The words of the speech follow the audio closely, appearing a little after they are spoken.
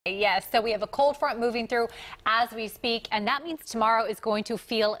Yes, so we have a cold front moving through as we speak, and that means tomorrow is going to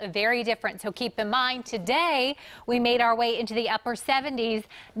feel very different. So keep in mind, today we made our way into the upper 70s.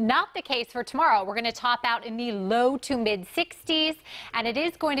 Not the case for tomorrow. We're going to top out in the low to mid 60s, and it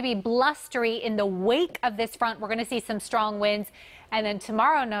is going to be blustery in the wake of this front. We're going to see some strong winds. And then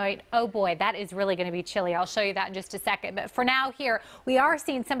tomorrow night, oh boy, that is really going to be chilly. I'll show you that in just a second. But for now here, we are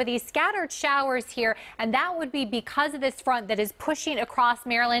seeing some of these scattered showers here, and that would be because of this front that is pushing across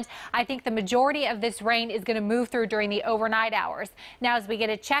Maryland. I think the majority of this rain is going to move through during the overnight hours. Now, as we get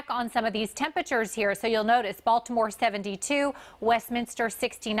a check on some of these temperatures here, so you'll notice Baltimore 72, Westminster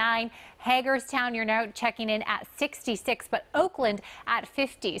 69, Hagerstown, you're now checking in at 66, but Oakland at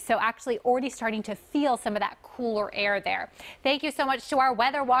 50. So actually already starting to feel some of that cooler air there. Thank you so much to our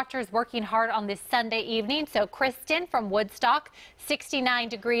weather watchers working hard on this Sunday evening. So Kristen from Woodstock, 69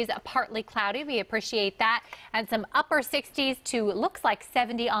 degrees, partly cloudy. We appreciate that. And some upper 60s to looks like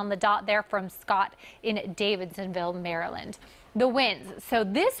 70 on the dot there from Scott in Davidsonville, Maryland. The winds. So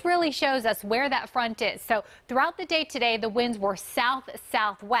this really shows us where that front is. So throughout the day today, the winds were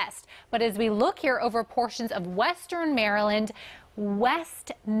south-southwest. But as we look here over portions of western Maryland,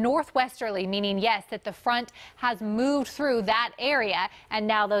 west northwesterly, meaning yes, that the front has moved through that area, and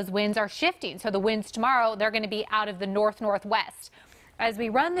now those winds are shifting. So the winds tomorrow, they're going to be out of the north-northwest. As we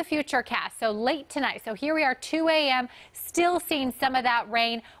run the futurecast, so late tonight, so here we are 2 a.m., still seeing some of that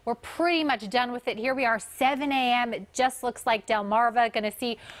rain. We're pretty much done with it. Here we are 7 a.m. It just looks like Delmarva, going to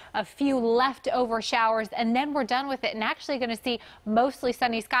see a few leftover showers, and then we're done with it and actually going to see mostly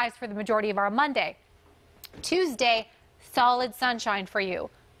sunny skies for the majority of our Monday. Tuesday, solid sunshine for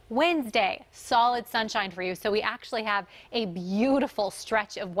you. Wednesday, solid sunshine for you. So we actually have a beautiful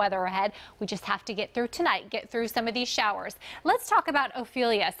stretch of weather ahead. We just have to get through tonight, get through some of these showers. Let's talk about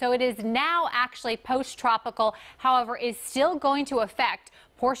Ophelia. So it is now actually post-tropical, however, is still going to affect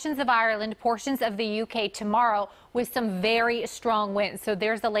portions of Ireland, portions of the UK tomorrow with some very strong winds. So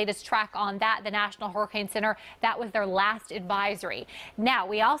there's the latest track on that. The National Hurricane Center, that was their last advisory. Now,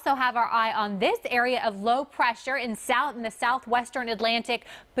 we also have our eye on this area of low pressure in the southwestern Atlantic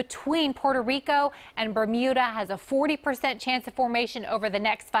between Puerto Rico and Bermuda. Has a 40% chance of formation over the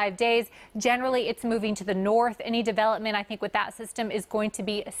next 5 days. Generally, it's moving to the north. Any development, I think, with that system is going to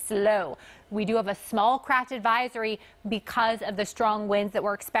be slow. We do have a small craft advisory because of the strong winds that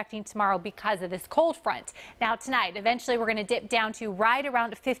we're expecting tomorrow because of this cold front. Now tonight, eventually we're going to dip down to right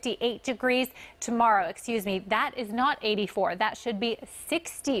around 58 degrees. Tomorrow, excuse me, that is not 84. That should be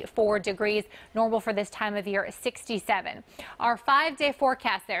 64 degrees. Normal for this time of year is 67. Our 5-day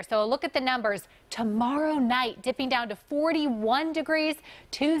forecast there. So look at the numbers. Tomorrow night, dipping down to 41 degrees.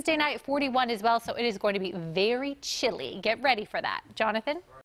 Tuesday night, 41 as well. So it is going to be very chilly. Get ready for that. Jonathan?